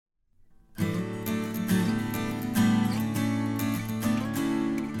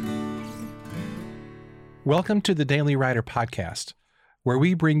Welcome to the Daily Writer Podcast, where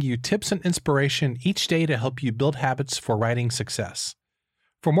we bring you tips and inspiration each day to help you build habits for writing success.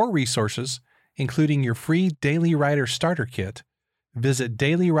 For more resources, including your free Daily Writer Starter Kit, visit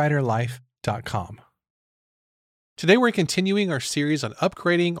dailywriterlife.com. Today we're continuing our series on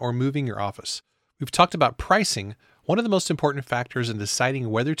upgrading or moving your office. We've talked about pricing, one of the most important factors in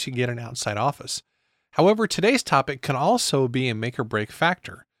deciding whether to get an outside office. However, today's topic can also be a make or break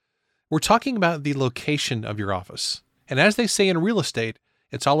factor. We're talking about the location of your office. And as they say in real estate,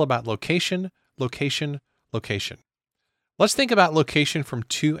 it's all about location, location, location. Let's think about location from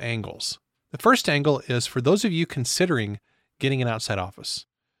two angles. The first angle is for those of you considering getting an outside office.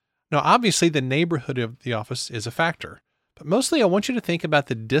 Now, obviously, the neighborhood of the office is a factor, but mostly I want you to think about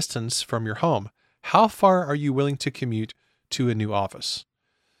the distance from your home. How far are you willing to commute to a new office?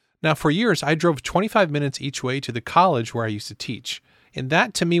 Now, for years, I drove 25 minutes each way to the college where I used to teach. And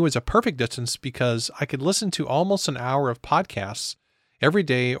that to me was a perfect distance because I could listen to almost an hour of podcasts every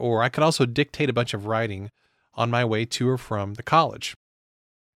day, or I could also dictate a bunch of writing on my way to or from the college.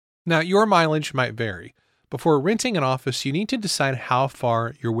 Now, your mileage might vary. Before renting an office, you need to decide how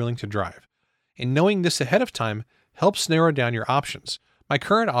far you're willing to drive. And knowing this ahead of time helps narrow down your options. My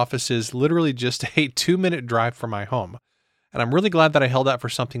current office is literally just a 2-minute drive from my home. And I'm really glad that I held out for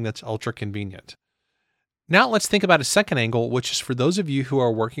something that's ultra convenient. Now let's think about a second angle, which is for those of you who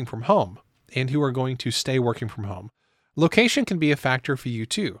are working from home and who are going to stay working from home. Location can be a factor for you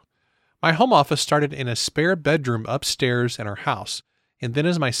too. My home office started in a spare bedroom upstairs in our house, and then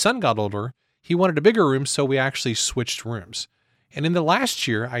as my son got older, he wanted a bigger room, so we actually switched rooms. And in the last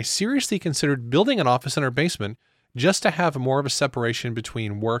year, I seriously considered building an office in our basement just to have more of a separation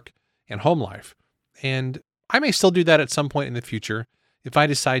between work and home life. And I may still do that at some point in the future if I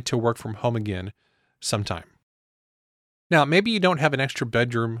decide to work from home again sometime. Now, maybe you don't have an extra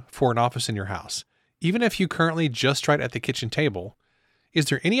bedroom for an office in your house. Even if you currently just write at the kitchen table, is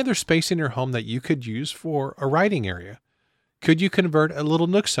there any other space in your home that you could use for a writing area? Could you convert a little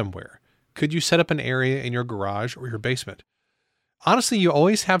nook somewhere? Could you set up an area in your garage or your basement? Honestly, you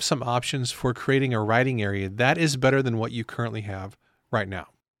always have some options for creating a writing area that is better than what you currently have right now.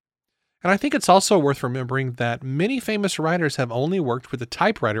 And I think it's also worth remembering that many famous writers have only worked with a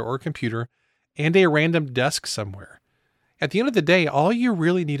typewriter or a computer and a random desk somewhere. At the end of the day, all you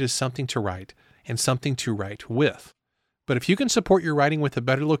really need is something to write and something to write with. But if you can support your writing with a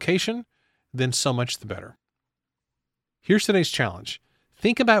better location, then so much the better. Here's today's challenge.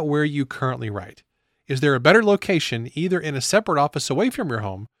 Think about where you currently write. Is there a better location either in a separate office away from your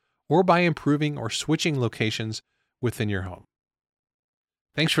home or by improving or switching locations within your home?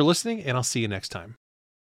 Thanks for listening, and I'll see you next time.